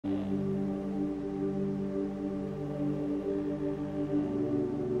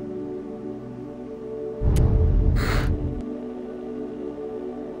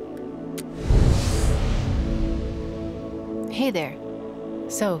Hey there.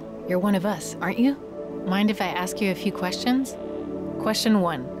 So, you're one of us, aren't you? Mind if I ask you a few questions? Question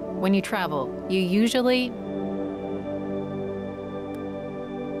 1. When you travel, you usually...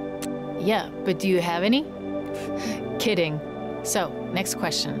 Yeah, but do you have any? Kidding. So, next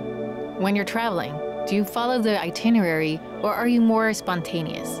question. When you're traveling, do you follow the itinerary or are you more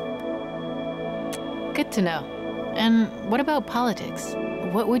spontaneous? Good to know. And what about politics?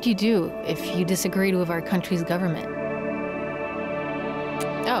 What would you do if you disagreed with our country's government?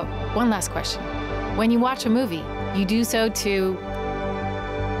 Oh, one last question. When you watch a movie, you do so to...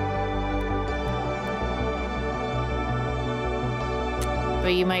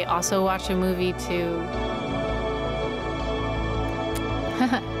 But you might also watch a movie to...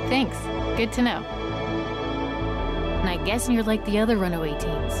 Thanks. Good to know. And I guess you're like the other runaway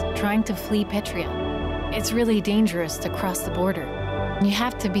teens, trying to flee Petria. It's really dangerous to cross the border. You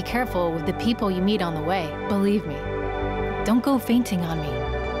have to be careful with the people you meet on the way, believe me. Don't go fainting on me.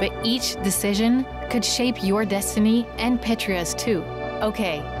 But each decision could shape your destiny and Petria's too.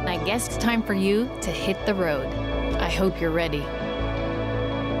 Okay, I guess it's time for you to hit the road. I hope you're ready.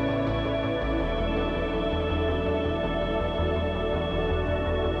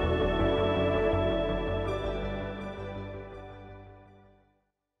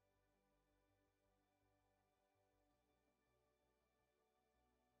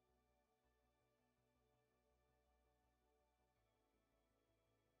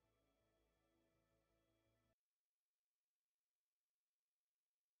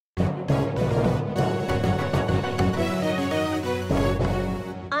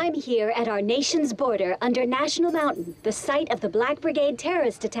 I'm here at our nation's border under National Mountain, the site of the Black Brigade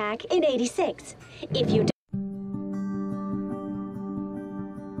terrorist attack in '86. If you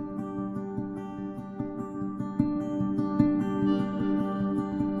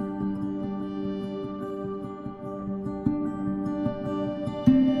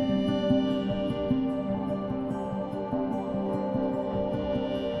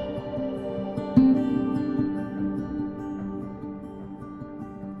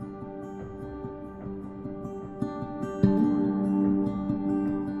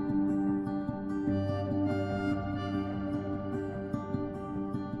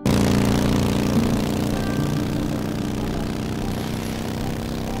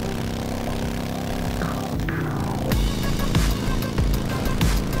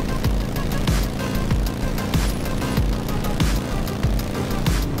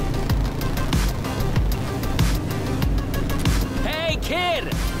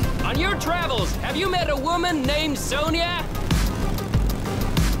On your travels, have you met a woman named Sonia?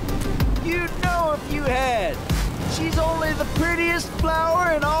 You'd know if you had. She's only the prettiest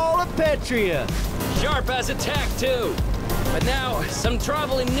flower in all of Petria. Sharp as a tack, too. But now, some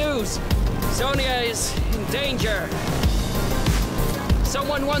troubling news. Sonia is in danger.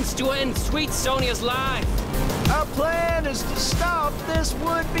 Someone wants to end sweet Sonia's life. Our plan is to stop this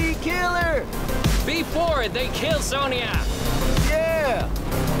would-be killer. Before they kill Sonia. Yeah,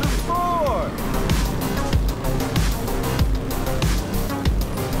 before.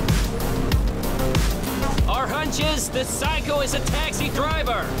 Our hunch is the psycho is a taxi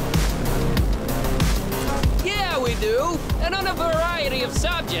driver. Yeah, we do. And on a variety of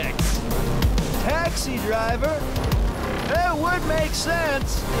subjects. Taxi driver? That would make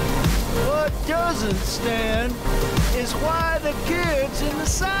sense. What doesn't stand is why the kid's in the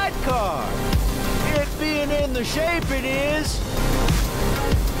sidecar. It being in the shape it is.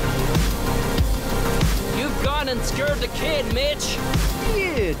 You've gone and scared the kid, Mitch.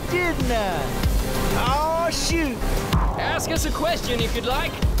 Yeah, didn't I? Aw, shoot. Ask us a question if you'd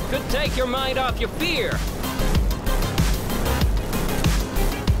like. Could take your mind off your fear.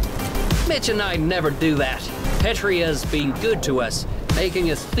 Mitch and I never do that. Petria's been good to us,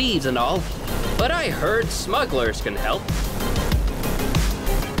 making us thieves and all. But I heard smugglers can help.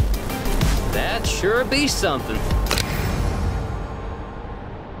 That'd sure be something.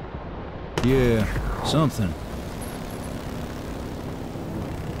 Yeah, something.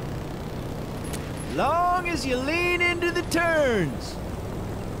 Long as you lean into the turns.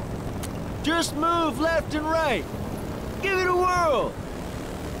 Just move left and right. Give it a whirl.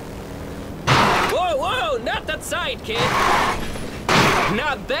 Whoa, whoa, not that side, kid.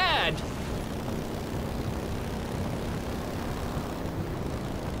 Not bad.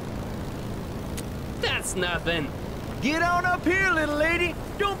 That's nothing. Get on up here, little lady.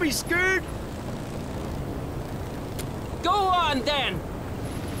 Don't be scared. Go on, then.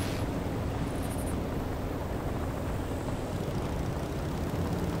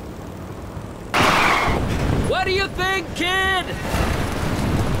 What do you think, kid?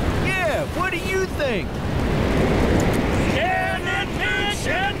 Yeah, what do you think? Yeah!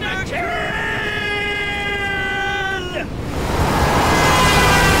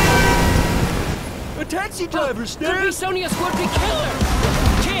 driver, Stan. Could be Sonia's would-be killer!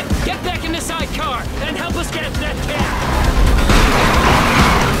 Kid, get back in the sidecar and help us get that cat!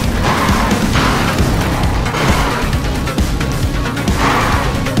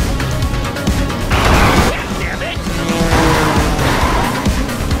 Damn it!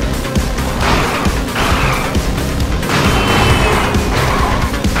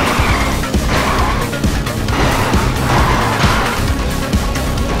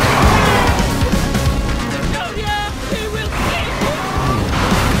 Sonia, we will save you!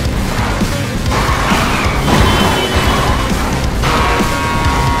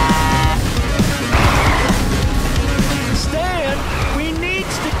 Stan, we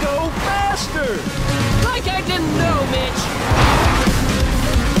needs to go faster. Like I didn't know, Mitch!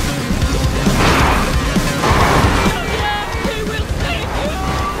 Sonia, we will save you!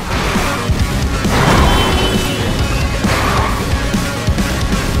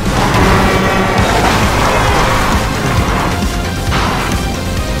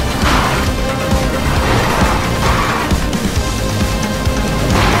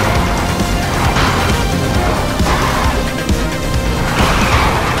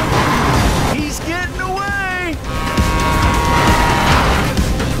 He's getting away.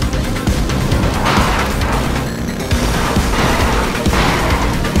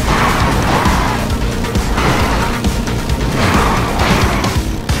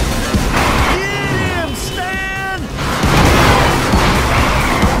 Get him, Stan.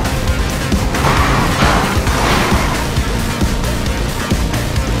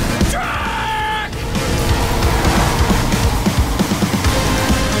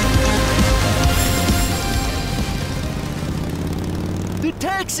 The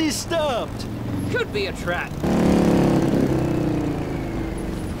taxi's stopped. Could be a trap.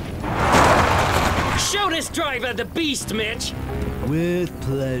 Show this driver the beast, Mitch! With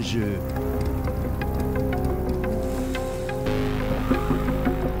pleasure.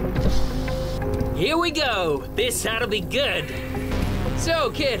 Here we go. This ought to be good.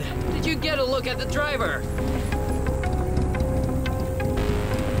 So, kid, did you get a look at the driver?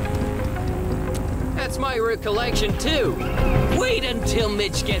 That's my recollection, too. Wait until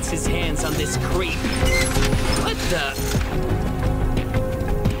Mitch gets his hands on this creep. What the?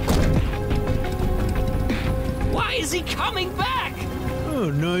 Why is he coming back? Oh,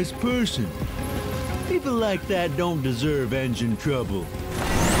 nice person. People like that don't deserve engine trouble.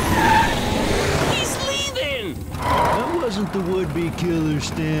 He's leaving! That wasn't the would-be killer,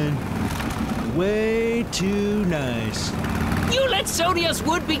 Stan. Way too nice. You let Sonia's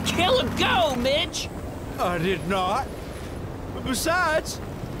would-be killer go, Mitch! I did not. Besides,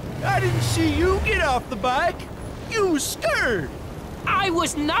 I didn't see you get off the bike. You was scared. I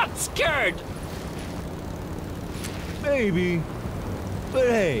was not scared! Maybe. But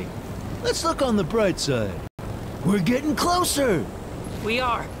hey, let's look on the bright side. We're getting closer. We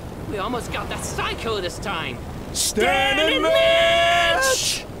are. We almost got that psycho this time. Stan and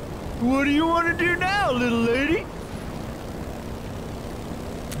Mitch! What do you want to do now, little lady?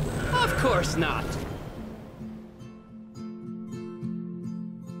 Of course not.